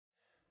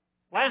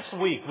Last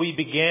week we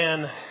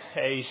began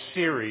a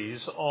series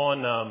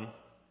on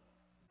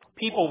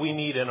people we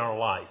need in our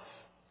life.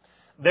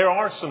 There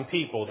are some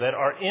people that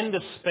are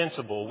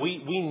indispensable.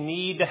 We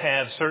need to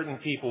have certain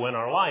people in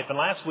our life. And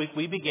last week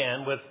we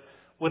began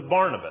with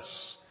Barnabas.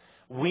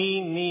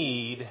 We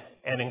need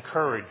an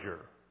encourager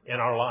in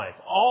our life.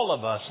 All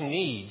of us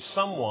need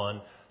someone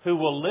who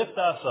will lift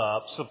us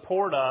up,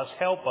 support us,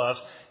 help us,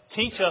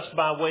 teach us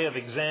by way of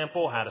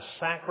example how to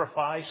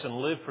sacrifice and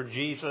live for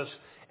Jesus,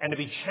 and to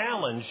be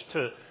challenged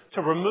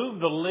to remove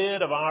the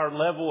lid of our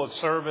level of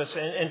service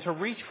and to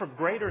reach for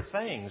greater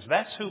things.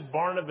 That's who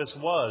Barnabas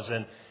was.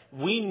 And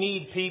we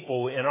need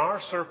people in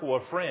our circle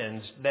of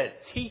friends that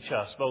teach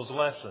us those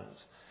lessons.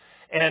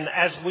 And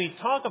as we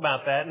talk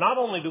about that, not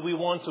only do we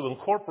want to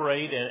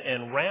incorporate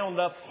and round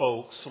up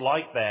folks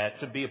like that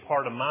to be a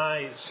part of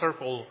my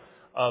circle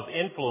of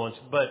influence,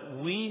 but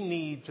we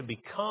need to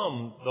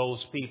become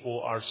those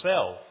people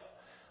ourselves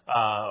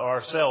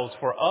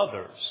for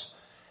others.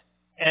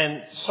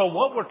 And so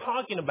what we're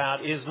talking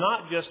about is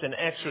not just an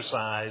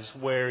exercise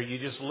where you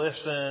just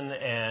listen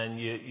and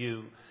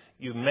you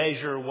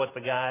measure what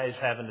the guy's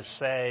having to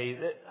say.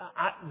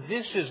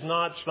 This is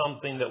not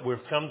something that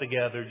we've come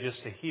together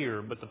just to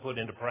hear, but to put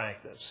into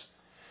practice.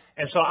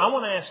 And so I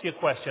want to ask you a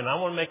question.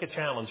 I want to make a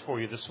challenge for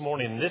you this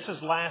morning. This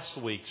is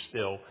last week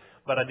still,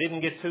 but I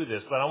didn't get to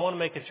this. But I want to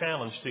make a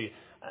challenge to you.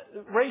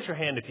 Raise your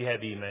hand if you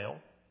have email.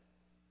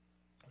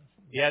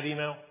 You have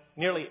email?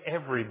 Nearly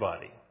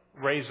everybody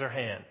raise their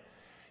hand.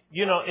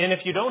 You know, and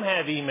if you don't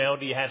have email,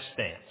 do you have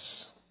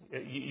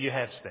stamps? You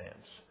have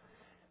stamps.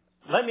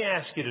 Let me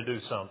ask you to do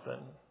something.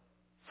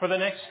 For the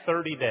next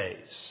 30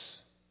 days,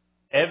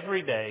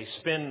 every day,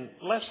 spend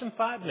less than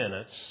 5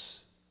 minutes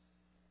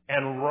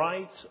and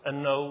write a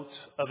note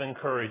of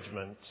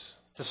encouragement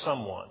to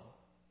someone.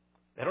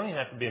 They don't even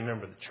have to be a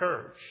member of the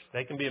church.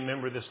 They can be a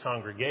member of this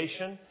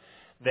congregation.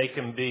 They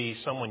can be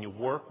someone you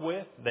work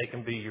with. They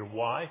can be your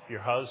wife,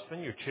 your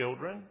husband, your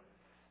children.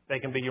 They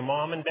can be your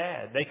mom and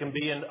dad. They can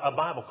be a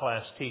Bible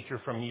class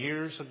teacher from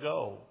years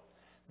ago.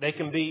 They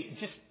can be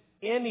just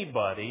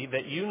anybody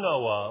that you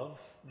know of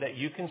that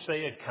you can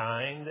say a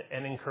kind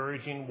and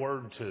encouraging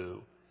word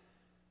to,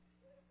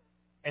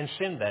 and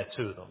send that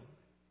to them.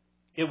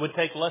 It would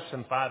take less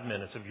than 5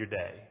 minutes of your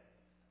day.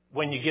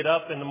 When you get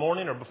up in the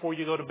morning or before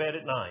you go to bed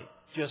at night,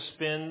 just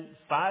spend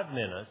 5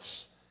 minutes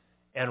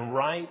and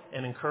write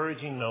an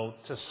encouraging note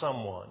to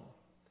someone.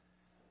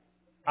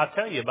 I'll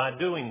tell you, by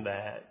doing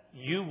that,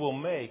 you will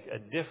make a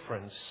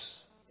difference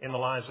in the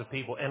lives of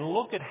people. And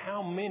look at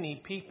how many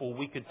people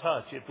we could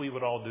touch if we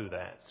would all do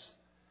that.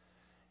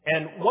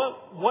 And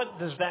what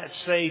does that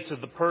say to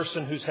the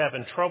person who's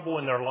having trouble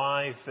in their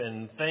life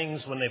and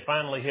things when they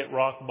finally hit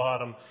rock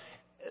bottom?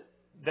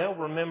 They'll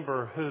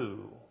remember who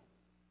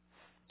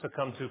to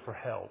come to for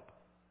help.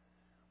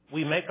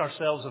 We make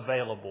ourselves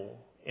available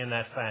in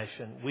that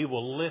fashion. We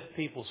will lift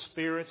people's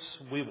spirits.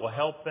 We will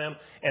help them.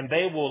 And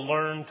they will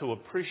learn to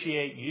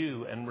appreciate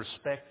you and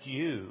respect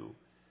you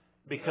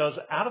because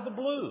out of the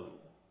blue,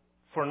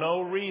 for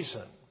no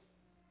reason,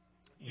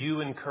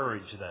 you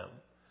encourage them.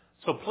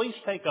 So please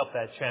take up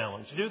that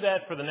challenge. Do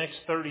that for the next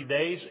 30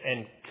 days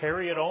and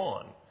carry it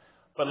on.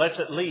 But let's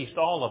at least,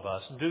 all of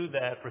us, do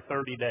that for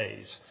 30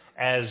 days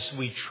as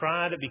we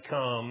try to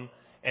become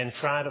and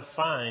try to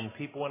find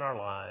people in our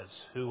lives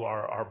who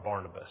are our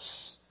Barnabas.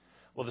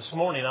 Well, this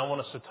morning I want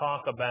us to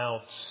talk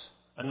about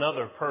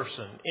another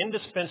person,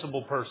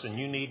 indispensable person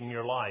you need in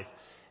your life,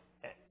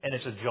 and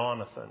it's a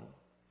Jonathan.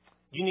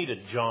 You need a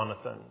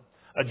Jonathan.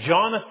 A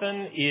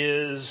Jonathan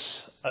is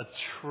a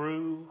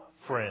true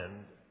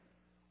friend.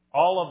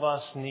 All of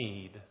us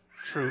need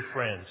true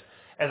friends.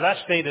 As I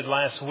stated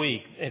last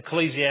week,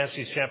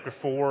 Ecclesiastes chapter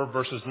 4,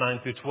 verses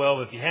 9 through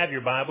 12, if you have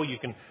your Bible, you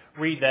can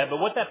read that.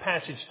 But what that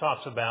passage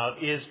talks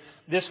about is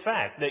this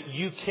fact that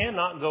you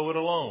cannot go it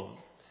alone,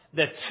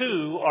 that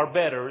two are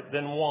better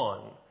than one.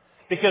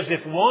 Because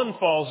if one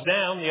falls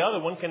down, the other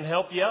one can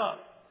help you up.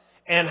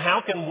 And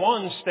how can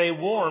one stay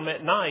warm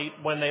at night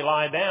when they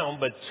lie down,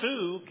 but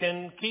two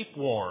can keep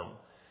warm?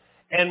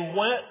 And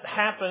what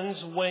happens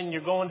when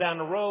you're going down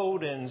the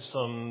road and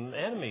some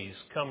enemies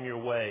come your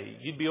way?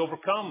 You'd be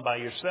overcome by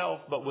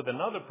yourself, but with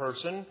another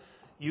person,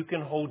 you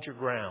can hold your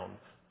ground.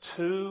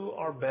 Two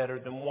are better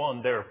than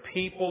one. There are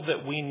people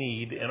that we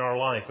need in our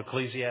life.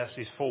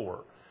 Ecclesiastes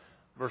 4,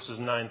 verses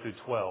 9 through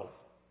 12.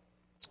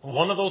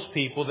 One of those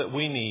people that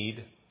we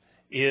need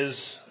is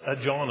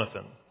a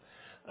Jonathan.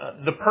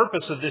 The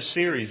purpose of this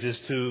series is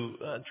to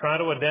try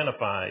to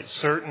identify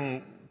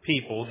certain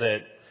people that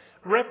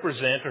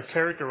represent or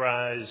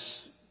characterize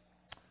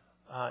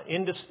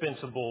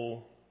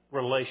indispensable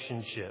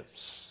relationships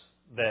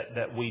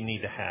that we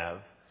need to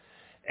have.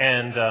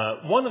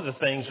 And one of the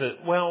things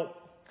that, well,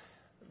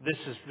 this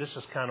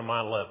is kind of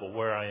my level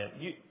where I am.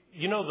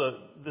 You know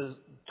the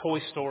Toy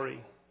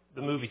Story,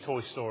 the movie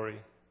Toy Story,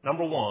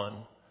 number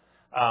 1.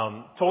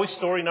 Toy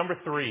Story number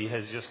 3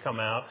 has just come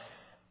out.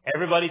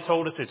 Everybody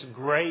told us it's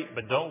great,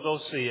 but don't go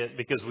see it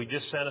because we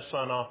just sent a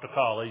son off to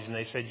college and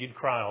they said you'd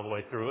cry all the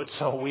way through it.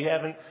 So we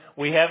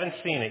haven't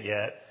seen it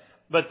yet.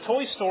 But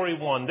Toy Story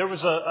 1, there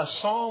was a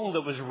song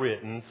that was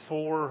written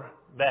for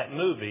that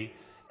movie,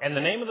 and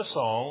the name of the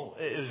song,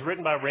 it was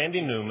written by Randy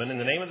Newman, and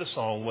the name of the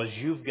song was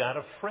You've Got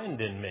a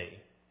Friend in Me.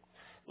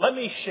 Let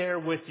me share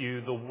with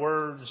you the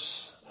words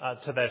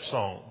to that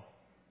song.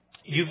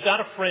 You've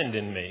got a friend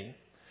in me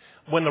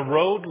when the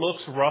road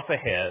looks rough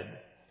ahead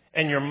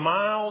and you're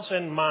miles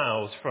and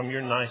miles from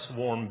your nice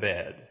warm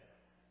bed.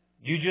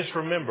 You just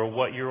remember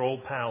what your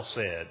old pal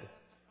said.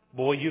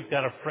 Boy, you've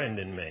got a friend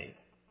in me.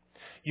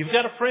 You've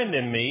got a friend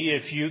in me.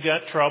 If you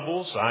got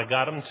troubles, I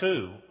got them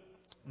too.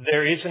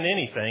 There isn't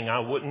anything I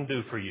wouldn't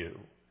do for you.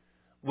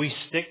 We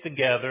stick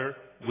together.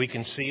 We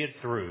can see it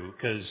through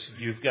because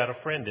you've got a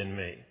friend in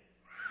me.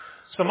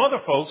 Some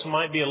other folks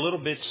might be a little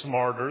bit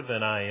smarter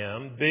than I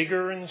am,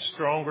 bigger and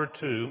stronger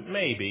too,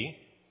 maybe,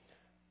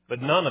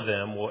 but none of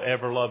them will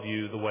ever love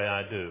you the way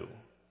I do.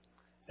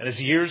 And as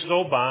years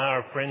go by,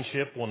 our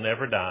friendship will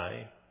never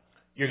die.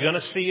 You're going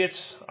to see it's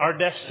our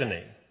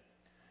destiny.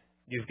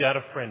 You've got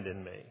a friend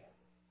in me.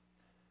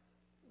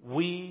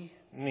 We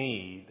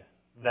need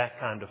that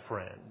kind of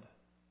friend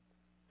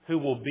who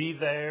will be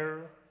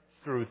there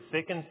through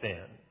thick and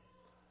thin,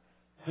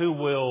 who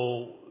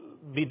will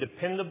be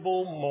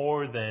dependable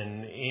more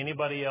than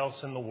anybody else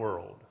in the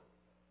world.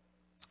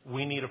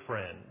 We need a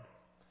friend.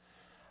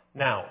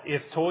 Now,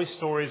 if Toy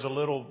Story is a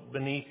little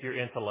beneath your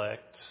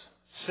intellect,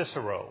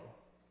 Cicero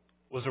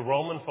was a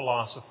Roman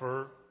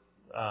philosopher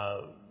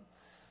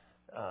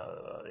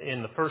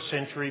in the 1st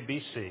century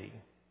BC.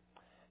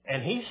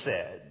 And he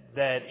said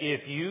that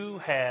if you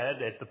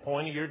had, at the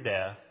point of your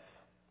death,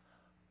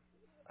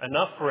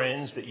 enough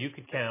friends that you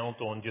could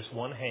count on just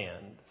one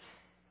hand,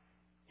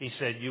 he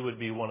said you would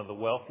be one of the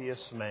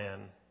wealthiest men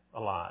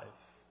alive.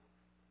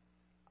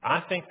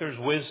 I think there's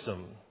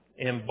wisdom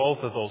in both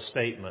of those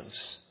statements.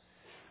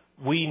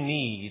 We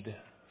need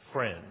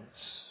friends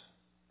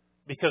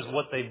because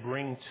what they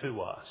bring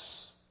to us.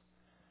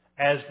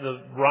 As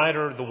the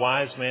writer, the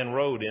wise man,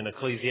 wrote in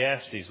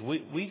Ecclesiastes,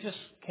 we just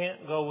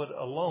can't go it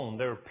alone.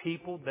 There are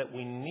people that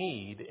we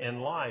need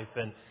in life,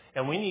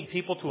 and we need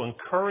people to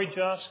encourage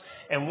us,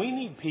 and we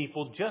need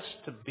people just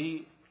to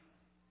be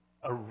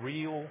a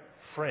real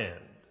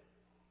friend.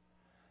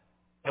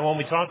 And when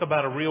we talk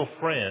about a real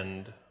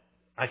friend,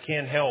 I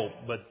can't help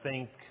but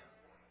think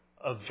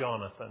of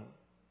Jonathan.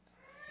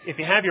 If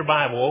you have your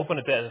Bible, open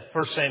it to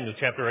 1 Samuel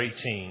chapter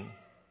 18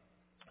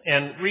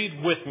 and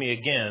read with me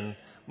again.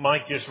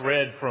 Mike just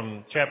read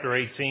from chapter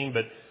 18,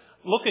 but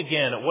look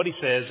again at what he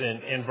says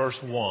in verse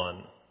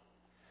 1.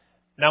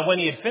 Now, when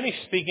he had finished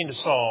speaking to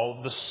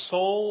Saul, the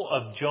soul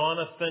of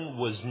Jonathan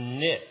was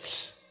knit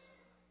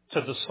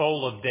to the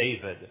soul of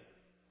David,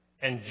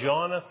 and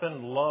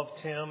Jonathan loved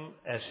him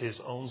as his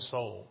own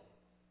soul.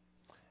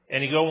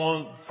 And you go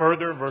on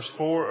further, verse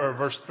 4 or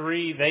verse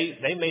 3,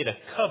 they made a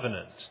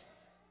covenant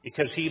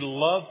because he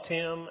loved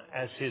him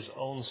as his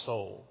own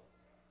soul.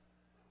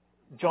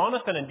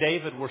 Jonathan and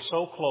David were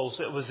so close,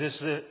 it was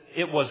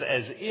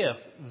as if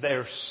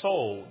their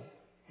soul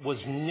was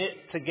knit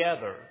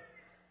together,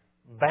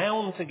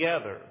 bound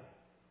together,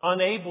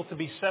 unable to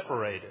be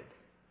separated.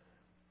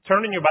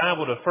 Turn in your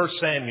Bible to 1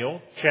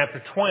 Samuel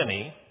chapter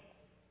 20,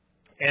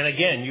 and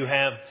again you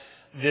have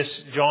this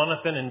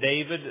Jonathan and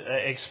David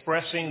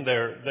expressing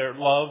their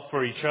love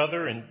for each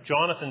other. And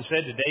Jonathan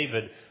said to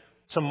David,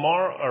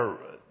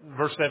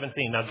 verse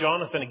 17, now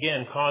Jonathan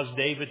again caused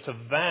David to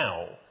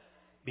vow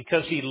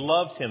because he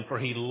loved him, for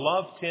he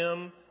loved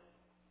him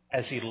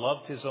as he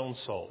loved his own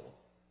soul.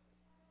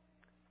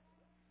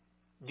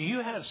 Do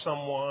you have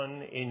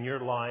someone in your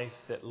life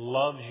that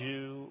loves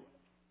you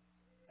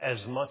as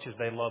much as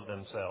they love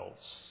themselves?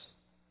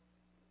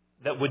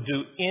 That would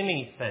do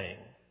anything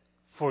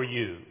for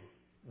you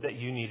that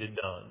you needed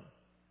done?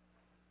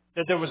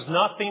 That there was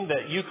nothing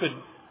that you could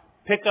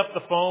pick up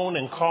the phone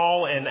and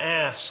call and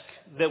ask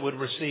that would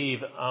receive,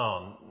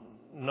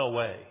 no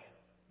way.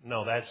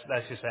 No, that's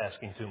just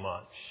asking too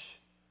much.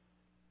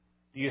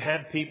 Do you have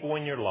people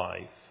in your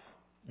life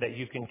that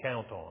you can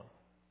count on,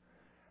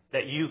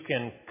 that you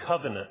can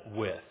covenant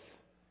with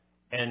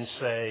and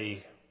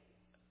say,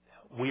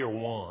 we are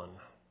one.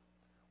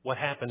 What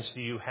happens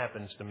to you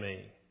happens to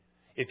me.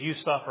 If you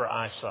suffer,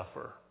 I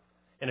suffer.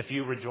 And if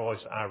you rejoice,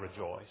 I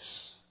rejoice.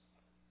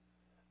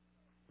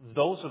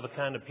 Those are the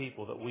kind of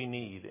people that we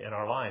need in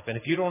our life. And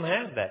if you don't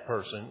have that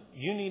person,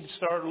 you need to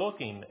start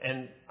looking.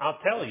 And I'll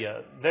tell you,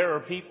 there are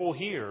people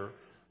here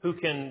who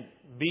can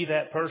be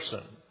that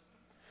person.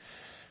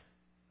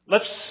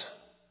 Let's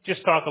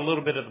just talk a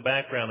little bit of the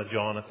background of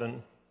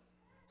Jonathan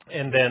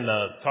and then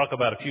talk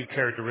about a few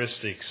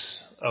characteristics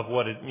of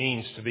what it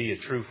means to be a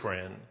true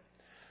friend.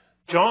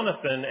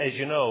 Jonathan, as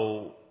you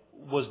know,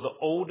 was the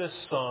oldest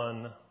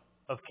son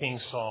of King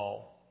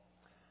Saul.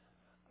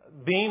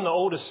 Being the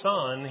oldest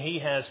son, he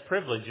has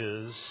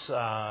privileges.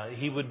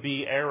 He would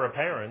be heir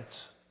apparent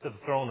to the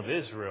throne of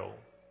Israel.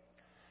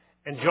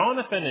 And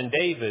Jonathan and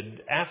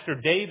David, after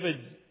David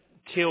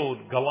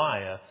killed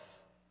Goliath,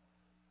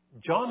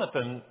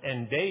 Jonathan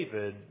and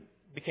David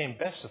became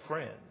best of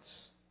friends.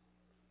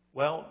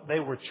 Well, they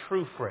were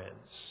true friends.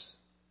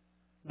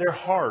 Their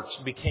hearts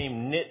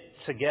became knit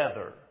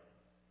together.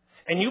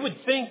 And you would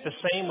think the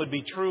same would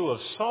be true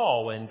of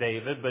Saul and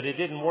David, but it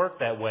didn't work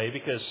that way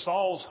because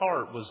Saul's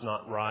heart was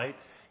not right.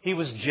 He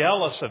was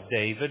jealous of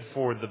David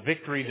for the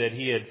victory that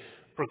he had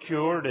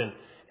procured,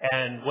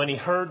 and when he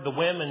heard the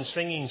women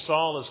singing,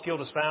 Saul has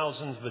killed his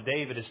thousands, but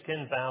David his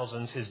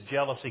 10,000s, his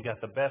jealousy got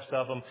the best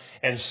of him,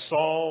 and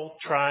Saul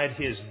tried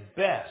his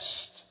best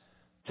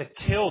to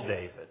kill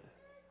David.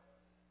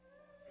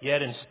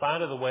 Yet in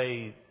spite of the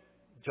way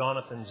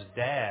Jonathan's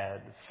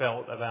dad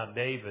felt about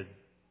David,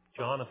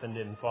 Jonathan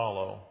didn't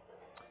follow.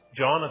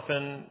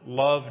 Jonathan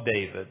loved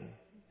David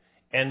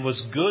and was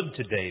good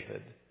to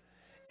David.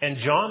 And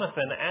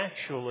Jonathan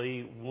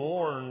actually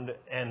warned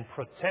and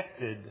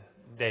protected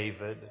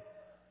David.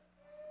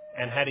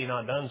 And had he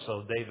not done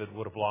so, David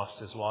would have lost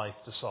his life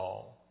to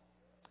Saul.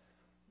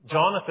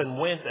 Jonathan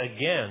went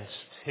against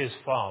his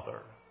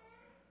father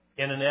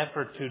in an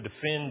effort to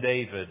defend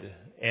David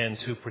and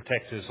to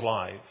protect his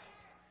life.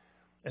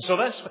 And so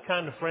that's the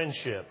kind of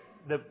friendship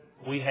that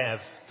we have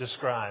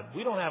described.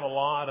 We don't have a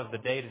lot of the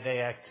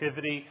day-to-day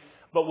activity,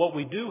 but what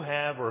we do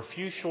have are a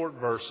few short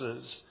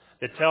verses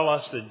that tell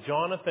us that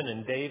Jonathan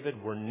and David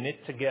were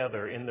knit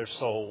together in their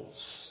souls.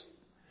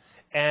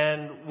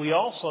 And we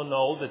also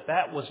know that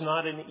that was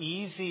not an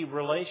easy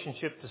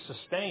relationship to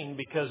sustain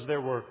because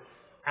there were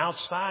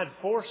outside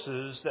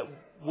forces that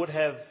would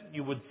have,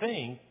 you would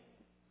think,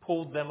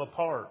 pulled them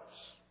apart.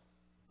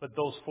 But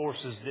those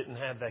forces didn't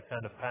have that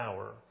kind of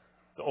power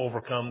to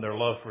overcome their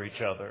love for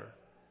each other.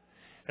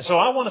 And so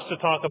I want us to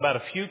talk about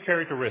a few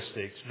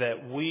characteristics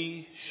that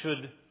we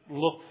should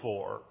look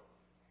for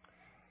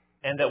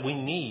and that we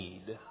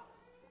need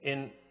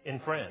in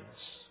friends.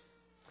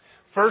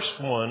 First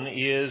one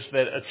is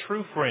that a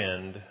true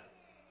friend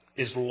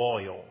is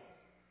loyal.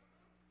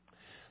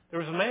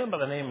 There was a man by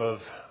the name of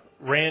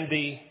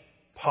Randy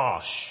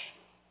Pausch.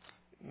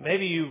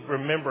 Maybe you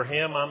remember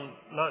him. I'm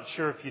not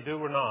sure if you do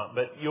or not,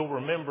 but you'll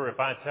remember if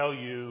I tell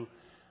you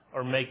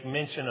or make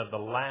mention of the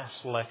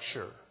last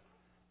lecture.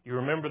 You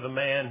remember the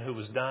man who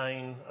was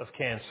dying of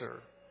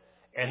cancer.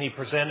 And he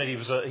presented,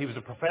 he was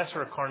a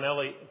professor at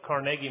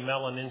Carnegie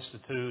Mellon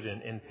Institute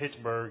in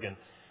Pittsburgh,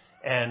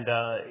 and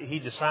he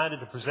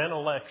decided to present a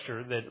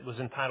lecture that was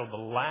entitled The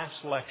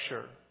Last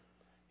Lecture.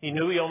 He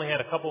knew he only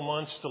had a couple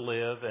months to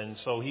live, and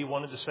so he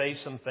wanted to say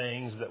some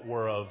things that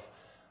were of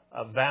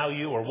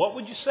value. Or what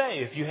would you say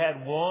if you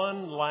had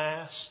one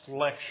last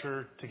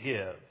lecture to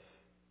give?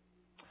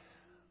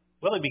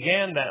 Well, he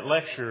began that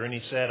lecture and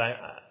he said,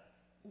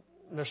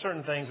 there's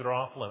certain things that are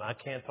off limits. I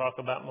can't talk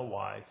about my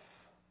wife.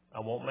 I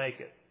won't make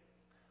it.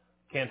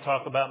 Can't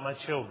talk about my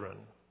children.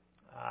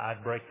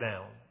 I'd break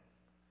down.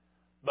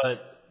 But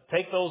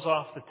take those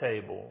off the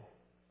table,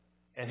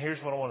 and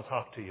here's what I want to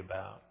talk to you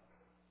about.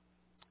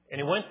 And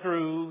he went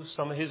through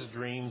some of his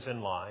dreams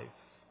in life.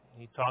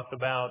 He talked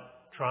about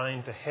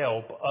trying to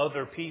help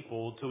other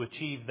people to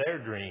achieve their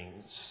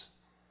dreams.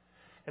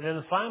 And then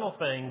the final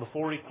thing,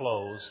 before he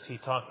closed, he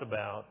talked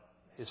about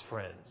his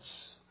friends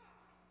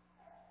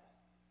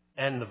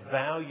and the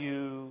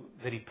value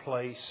that he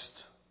placed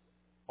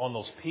on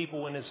those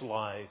people in his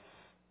life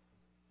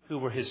who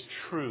were his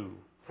true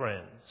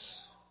friends.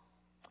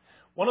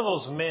 One of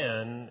those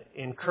men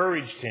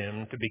encouraged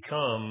him to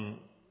become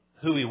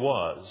who he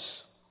was.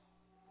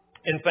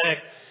 In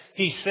fact,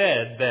 he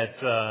said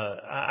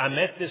that I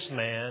met this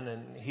man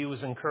and he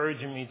was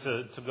encouraging me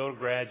to go to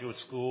graduate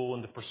school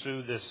and to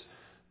pursue this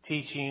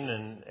teaching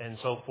and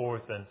so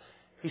forth. And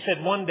he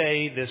said one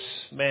day this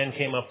man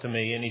came up to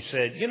me and he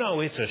said, you know,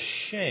 it's a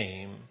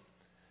shame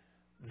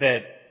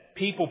that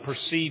people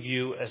perceive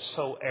you as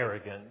so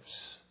arrogant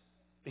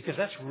because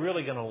that's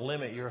really going to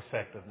limit your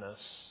effectiveness.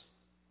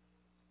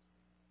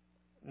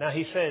 Now,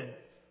 he said,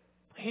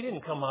 he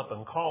didn't come up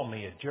and call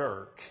me a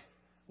jerk,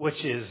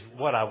 which is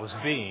what I was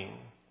being.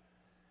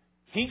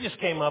 He just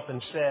came up and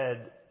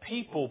said,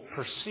 people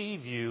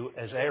perceive you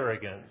as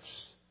arrogant.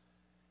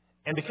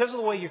 And because of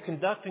the way you're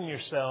conducting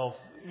yourself,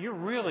 you're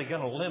really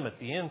going to limit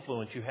the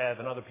influence you have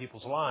in other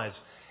people's lives.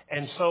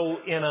 And so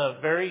in a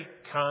very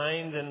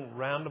kind and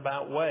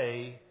roundabout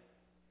way,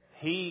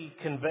 he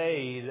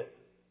conveyed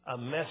a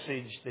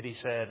message that he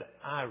said,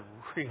 I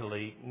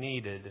really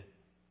needed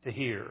to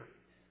hear.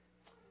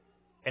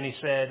 And he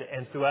said,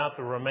 and throughout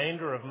the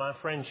remainder of my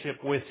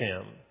friendship with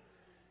him,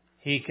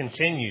 he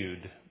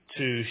continued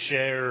to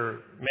share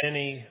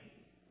many,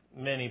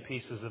 many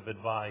pieces of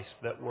advice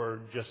that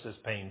were just as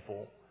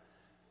painful.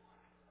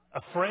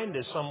 A friend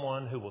is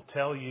someone who will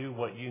tell you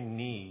what you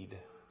need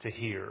to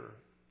hear.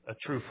 A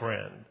true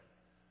friend.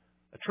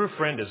 A true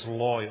friend is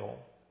loyal.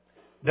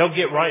 They'll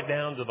get right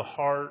down to the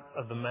heart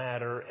of the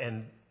matter,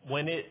 and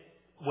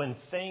when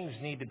things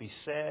need to be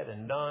said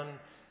and done,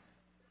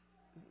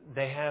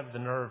 they have the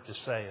nerve to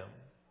say them.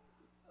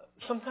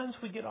 Sometimes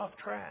we get off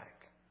track.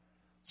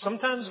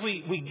 Sometimes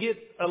we get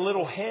a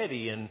little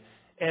heady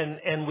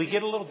and we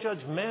get a little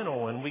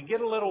judgmental and we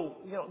get a little,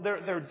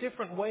 there are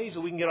different ways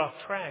that we can get off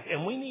track,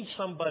 and we need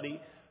somebody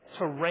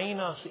to rein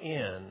us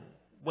in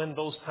when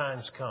those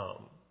times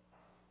come.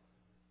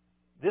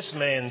 This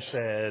man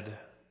said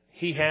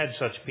he had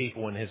such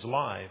people in his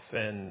life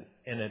and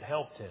it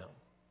helped him.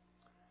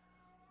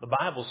 The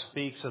Bible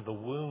speaks of the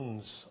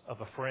wounds of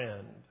a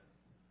friend,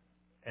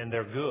 and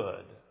they're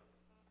good.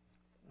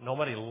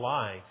 Nobody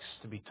likes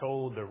to be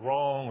told they're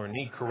wrong or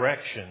need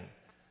correction.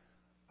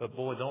 But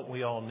boy, don't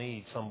we all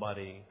need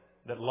somebody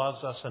that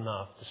loves us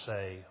enough to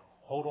say,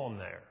 hold on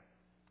there.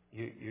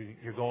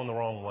 You're going the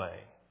wrong way.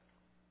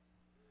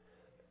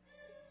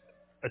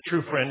 A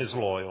true friend is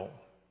loyal.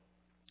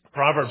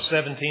 Proverbs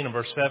 17 and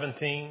verse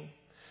 17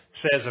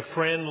 says, a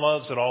friend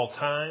loves at all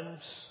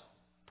times,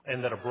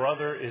 and that a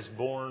brother is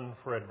born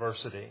for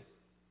adversity.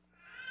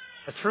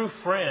 A true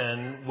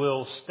friend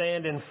will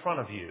stand in front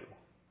of you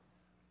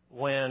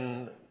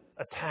when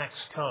attacks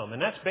come.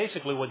 And that's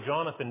basically what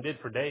Jonathan did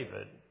for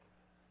David.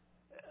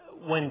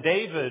 When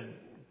David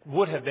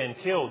would have been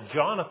killed,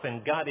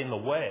 Jonathan got in the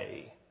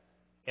way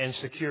and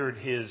secured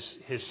his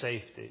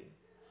safety.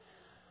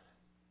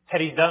 Had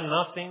he done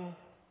nothing,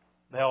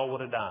 they all would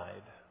have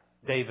died.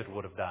 David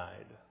would have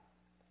died.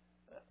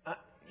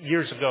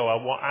 Years ago,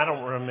 I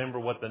don't remember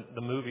what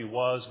the movie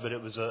was, but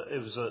it was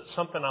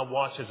something I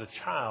watched as a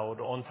child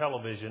on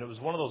television. It was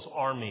one of those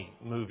army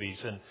movies,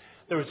 and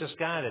there was this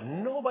guy that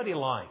nobody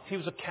liked. He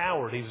was a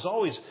coward. He was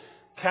always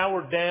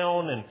cowered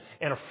down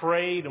and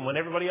afraid, and when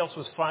everybody else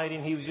was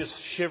fighting, he was just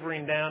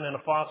shivering down in a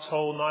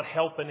foxhole, not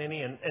helping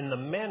any, and the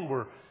men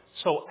were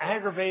so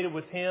aggravated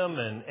with him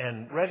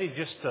and ready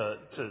just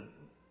to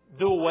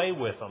do away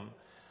with him.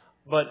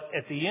 But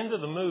at the end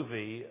of the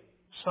movie,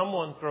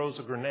 someone throws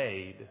a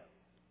grenade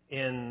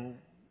in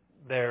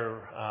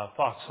their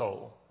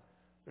foxhole.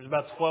 There's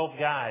about 12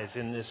 guys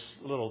in this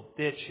little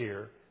ditch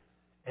here.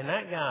 And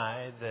that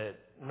guy that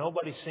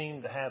nobody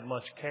seemed to have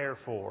much care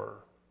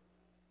for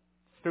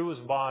threw his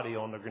body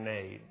on the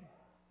grenade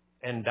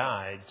and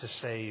died to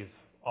save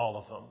all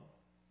of them.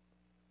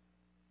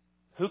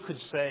 Who could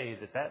say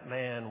that that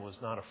man was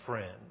not a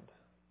friend?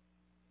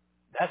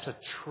 That's a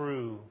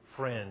true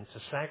friend,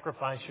 to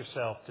sacrifice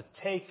yourself, to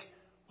take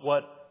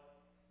what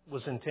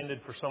was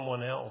intended for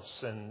someone else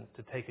and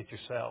to take it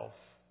yourself,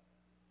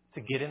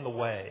 to get in the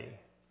way,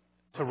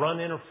 to run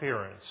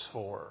interference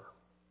for.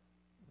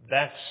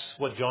 That's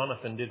what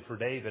Jonathan did for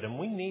David. And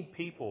we need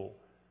people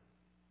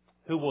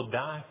who will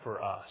die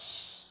for us,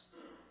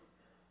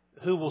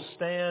 who will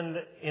stand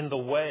in the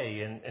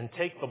way and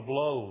take the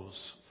blows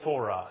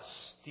for us.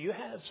 Do you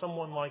have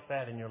someone like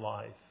that in your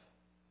life?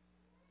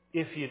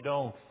 If you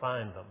don't,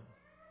 find them,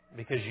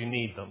 because you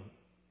need them.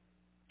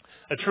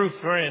 A true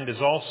friend is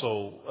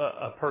also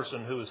a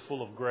person who is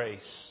full of grace.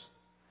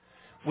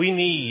 We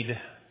need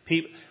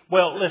people.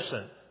 Well,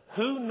 listen,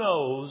 who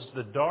knows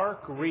the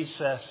dark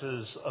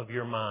recesses of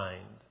your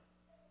mind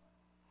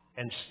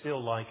and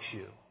still likes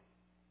you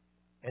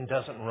and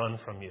doesn't run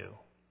from you?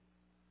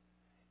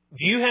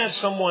 Do you have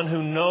someone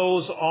who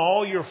knows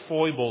all your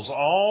foibles,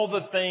 all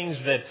the things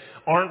that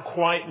aren't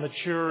quite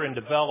mature and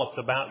developed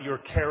about your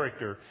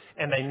character,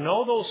 and they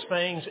know those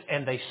things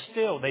and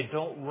they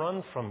don't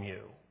run from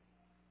you?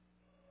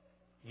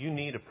 You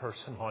need a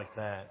person like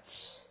that.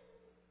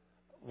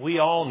 We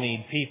all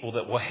need people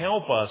that will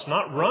help us,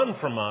 not run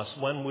from us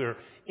when we're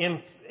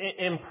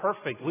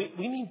imperfect. We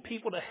need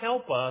people to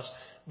help us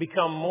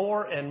become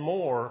more and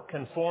more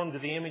conformed to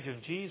the image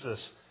of Jesus.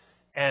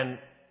 And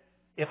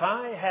if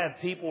I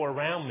have people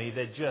around me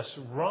that just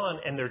run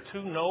and they're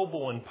too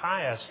noble and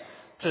pious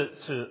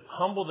to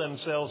humble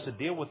themselves to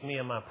deal with me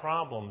and my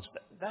problems,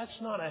 that's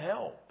not a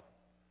help.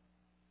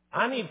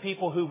 I need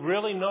people who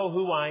really know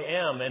who I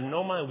am and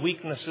know my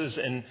weaknesses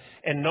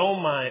and know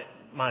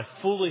my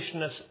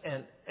foolishness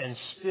and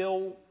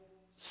still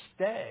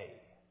stay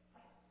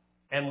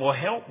and will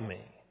help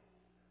me.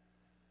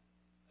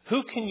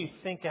 Who can you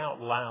think out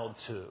loud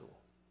to?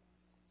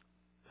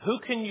 Who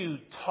can you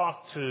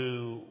talk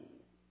to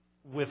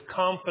with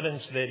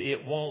confidence that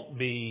it won't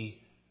be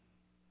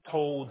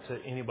told to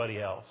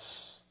anybody else?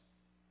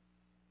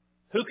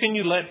 Who can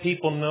you let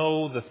people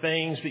know the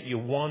things that you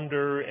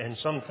wonder, and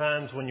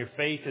sometimes when your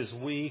faith is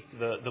weak,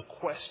 the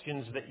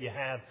questions that you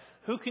have?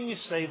 Who can you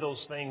say those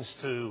things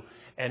to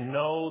and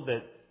know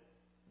that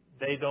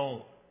they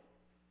don't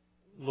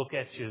look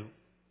at you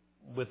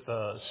with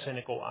a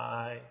cynical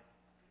eye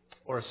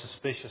or a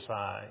suspicious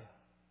eye,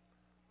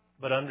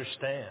 but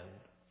understand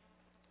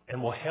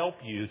and will help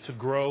you to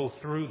grow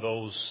through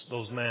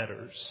those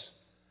matters?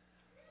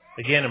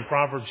 Again, in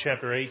Proverbs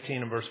chapter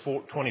 18 and verse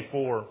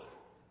 24,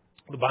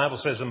 the Bible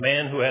says, a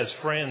man who has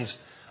friends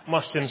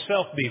must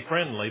himself be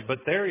friendly, but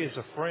there is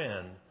a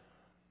friend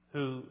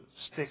who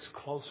sticks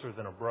closer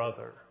than a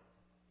brother.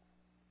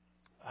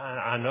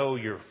 I know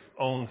your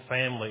own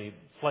family,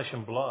 flesh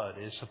and blood,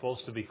 is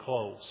supposed to be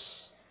close,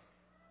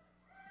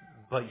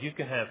 but you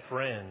can have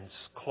friends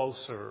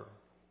closer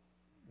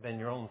than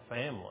your own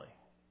family,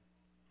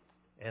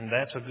 and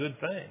that's a good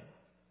thing.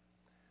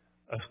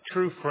 A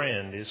true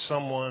friend is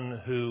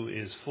someone who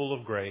is full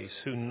of grace,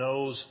 who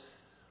knows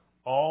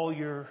all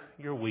your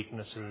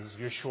weaknesses,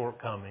 your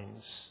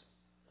shortcomings,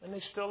 and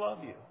they still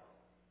love you.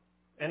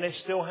 And they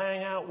still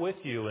hang out with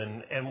you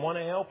and want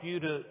to help you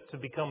to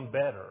become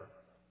better.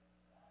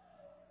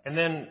 And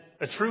then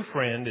a true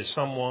friend is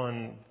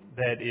someone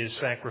that is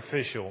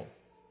sacrificial.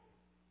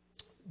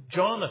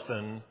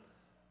 Jonathan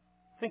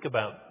Think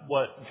about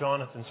what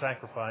Jonathan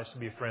sacrificed to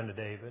be a friend of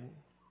David.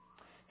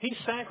 He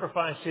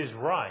sacrificed his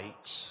rights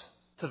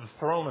to the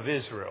throne of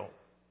Israel.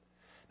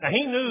 Now,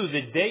 he knew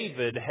that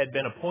David had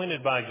been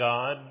appointed by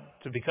God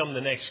to become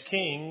the next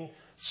king.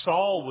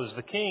 Saul was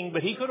the king,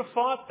 but he could have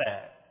fought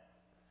that.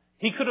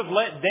 He could have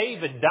let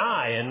David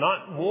die and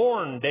not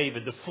warned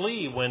David to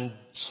flee when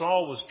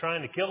Saul was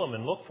trying to kill him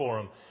and look for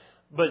him.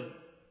 But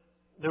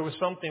there was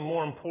something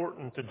more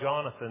important to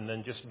Jonathan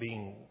than just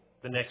being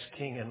the next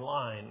king in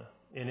line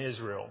in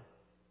Israel.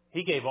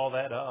 He gave all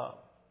that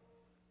up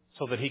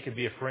so that he could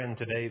be a friend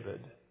to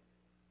David.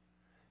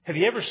 Have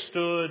you ever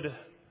stood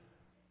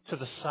to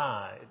the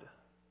side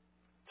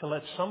to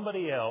let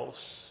somebody else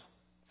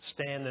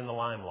stand in the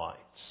limelights?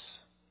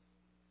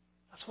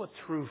 That's what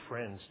true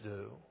friends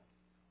do.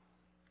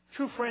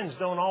 True friends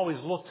don't always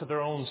look to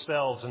their own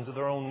selves and to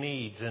their own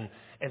needs and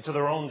to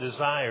their own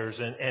desires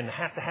and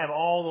have to have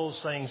all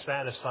those things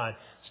satisfied.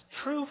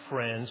 True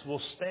friends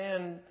will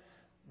stand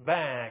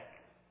back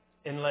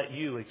and let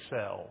you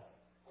excel.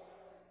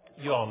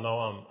 You all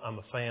know I'm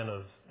a fan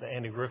of the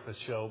Andy Griffith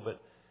Show,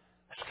 but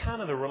that's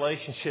kind of the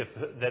relationship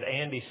that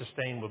Andy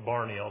sustained with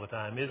Barney all the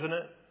time, isn't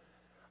it?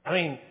 I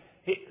mean,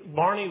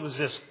 Barney was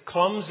this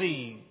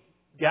clumsy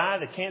guy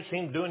that can't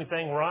seem to do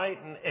anything right,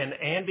 and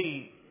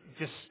Andy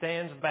just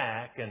stands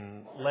back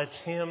and lets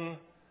him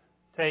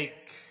take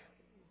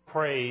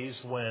praise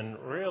when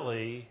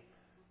really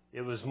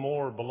it was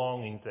more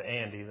belonging to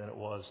Andy than it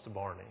was to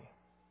Barney.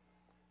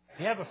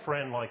 You have a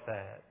friend like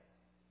that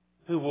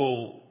who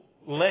will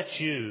let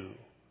you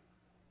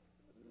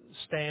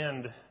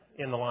stand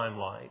in the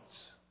limelights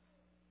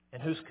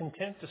and who's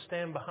content to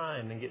stand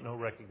behind and get no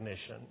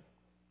recognition.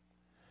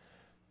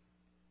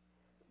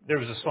 There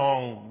was a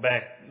song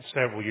back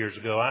several years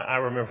ago. I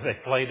remember they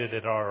played it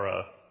at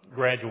our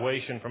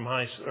graduation from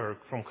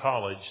from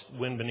college,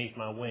 Wind Beneath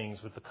My Wings,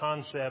 with the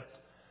concept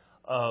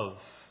of,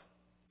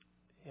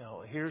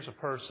 here's a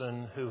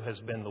person who has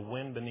been the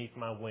wind beneath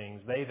my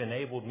wings. They've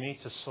enabled me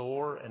to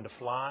soar and to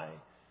fly.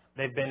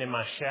 They've been in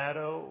my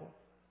shadow,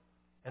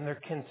 and they're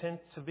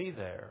content to be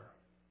there.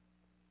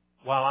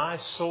 While I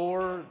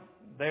soar,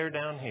 they're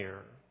down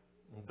here,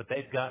 but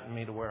they've gotten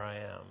me to where I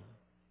am.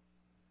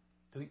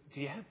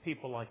 Do you have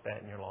people like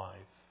that in your life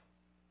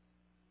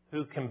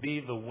who can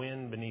be the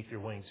wind beneath your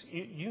wings?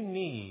 You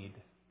need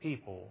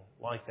people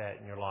like that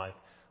in your life.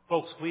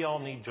 Folks, we all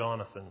need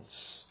Jonathans.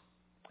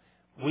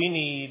 We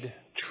need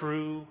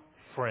true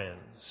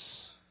friends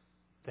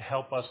to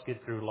help us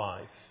get through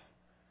life.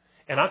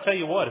 And I'll tell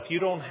you what, if you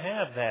don't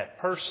have that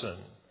person,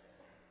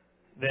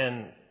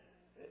 then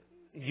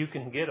you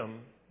can get them.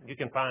 You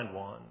can find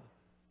one.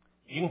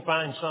 You can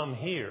find some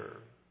here,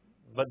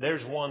 but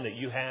there's one that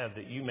you have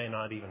that you may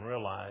not even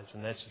realize,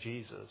 and that's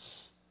Jesus.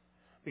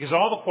 Because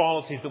all the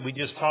qualities that we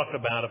just talked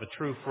about of a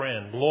true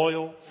friend,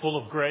 loyal,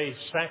 full of grace,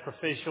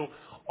 sacrificial,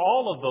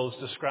 all of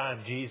those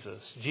describe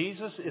Jesus.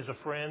 Jesus is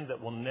a friend that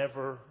will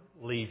never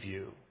leave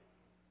you.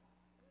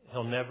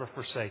 He'll never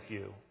forsake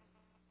you.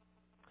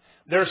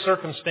 There are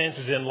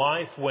circumstances in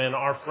life when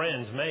our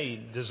friends may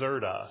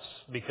desert us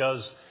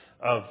because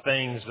of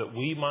things that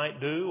we might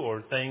do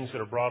or things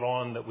that are brought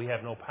on that we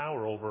have no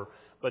power over,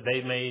 but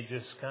they may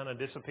just kind of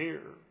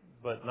disappear,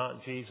 but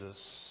not Jesus.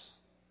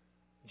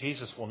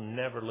 Jesus will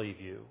never leave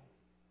you.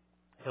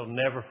 He'll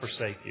never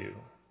forsake you.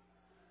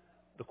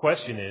 The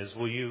question is,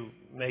 will you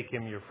make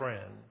him your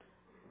friend?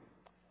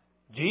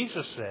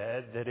 Jesus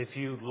said that if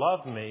you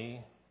love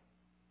me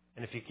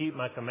and if you keep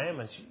my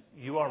commandments,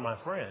 you are my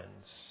friends.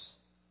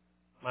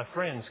 My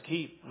friends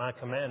keep my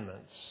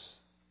commandments.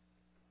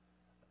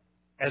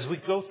 As we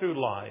go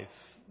through life,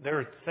 there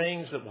are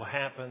things that will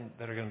happen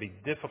that are going to be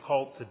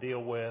difficult to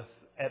deal with.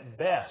 At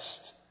best,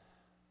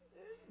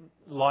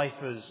 life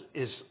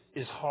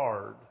is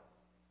hard.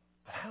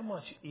 But how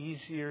much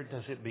easier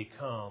does it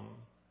become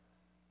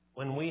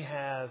when we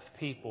have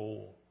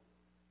people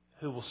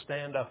who will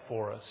stand up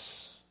for us,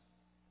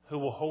 who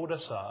will hold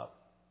us up,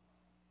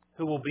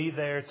 who will be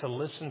there to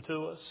listen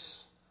to us,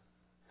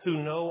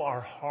 who know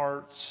our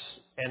hearts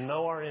and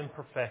know our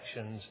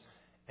imperfections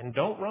and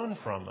don't run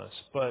from us,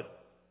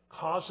 but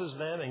causes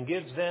them and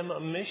gives them a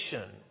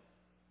mission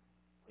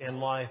in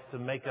life to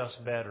make us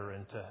better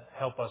and to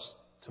help us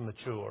to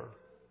mature.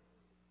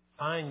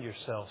 Find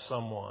yourself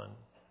someone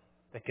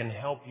that can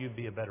help you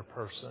be a better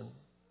person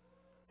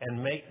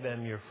and make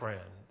them your friend.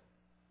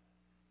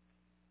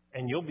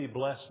 And you'll be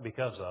blessed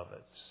because of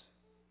it.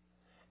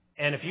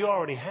 And if you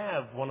already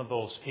have one of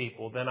those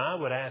people, then I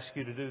would ask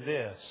you to do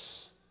this.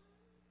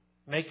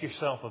 Make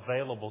yourself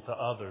available to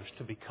others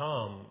to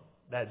become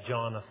that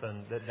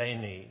Jonathan that they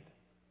need.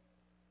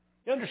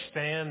 You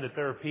understand that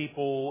there are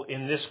people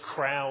in this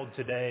crowd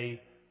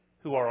today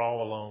who are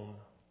all alone.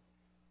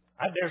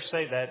 I dare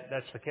say that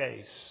that's the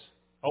case.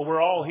 Oh,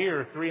 we're all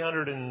here,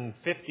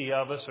 350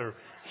 of us are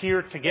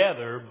here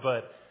together,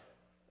 but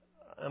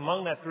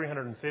among that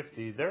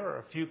 350, there are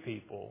a few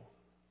people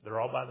that are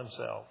all by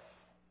themselves.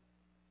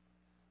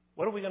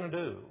 What are we going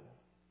to do?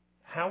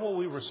 How will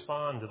we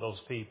respond to those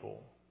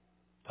people?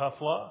 Tough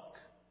luck?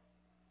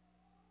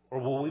 Or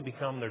will we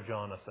become their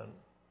Jonathan?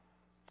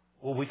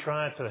 Will we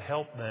try to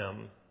help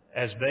them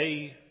as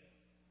they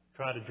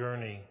try to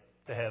journey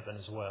to heaven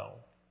as well?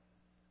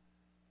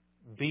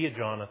 Be a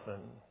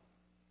Jonathan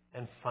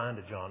and find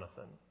a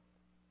Jonathan.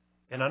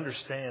 And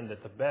understand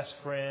that the best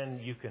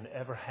friend you can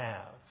ever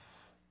have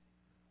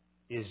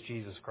is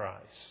Jesus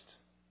Christ.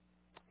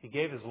 He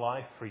gave His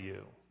life for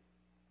you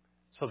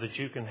so that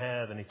you can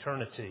have an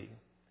eternity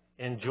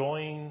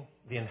enjoying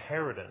the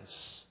inheritance,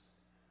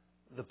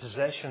 the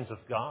possessions of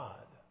God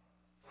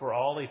for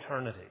all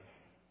eternity.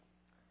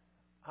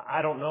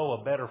 I don't know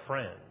a better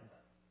friend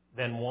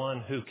than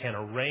one who can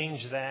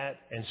arrange that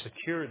and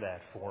secure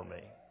that for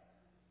me.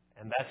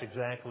 And that's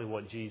exactly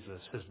what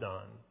Jesus has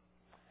done.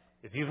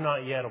 If you've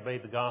not yet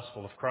obeyed the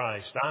gospel of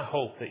Christ, I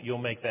hope that you'll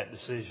make that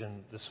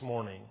decision this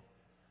morning.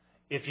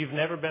 If you've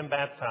never been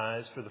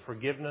baptized for the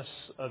forgiveness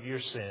of your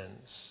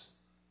sins,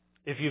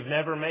 if you've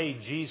never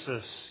made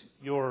Jesus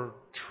your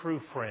true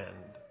friend,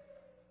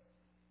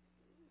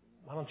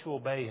 why don't you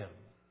obey Him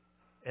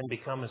and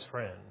become His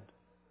friend?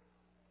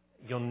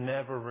 You'll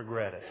never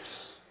regret it.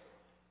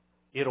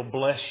 It'll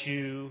bless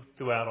you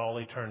throughout all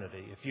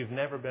eternity. If you've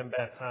never been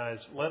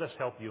baptized, let us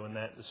help you in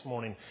that this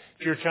morning.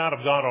 If you're a child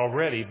of God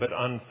already, but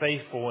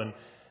unfaithful, and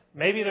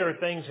maybe there are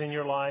things in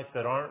your life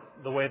that aren't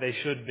the way they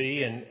should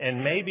be,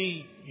 and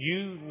maybe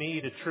you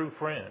need a true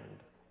friend.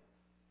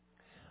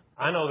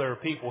 I know there are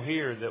people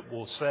here that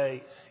will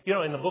say,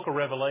 in the book of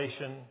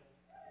Revelation,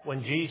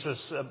 when Jesus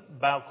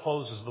about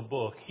closes the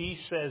book, He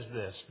says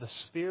this, the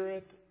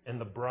Spirit and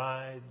the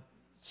bride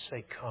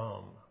say,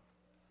 come.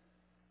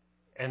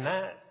 And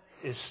that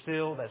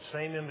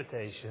same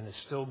invitation is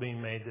still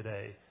being made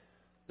today.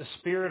 The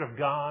Spirit of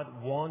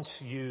God wants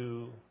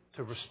you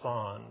to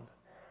respond.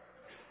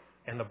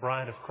 And the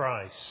bride of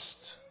Christ,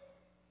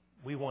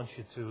 we want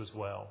you to as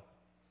well.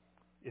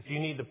 If you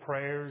need the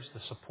prayers, the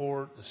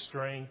support, the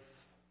strength,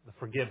 the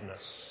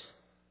forgiveness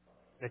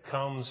that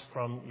comes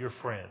from your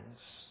friends,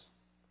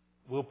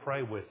 we'll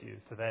pray with you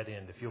to that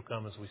end if you'll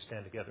come as we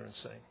stand together and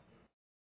sing.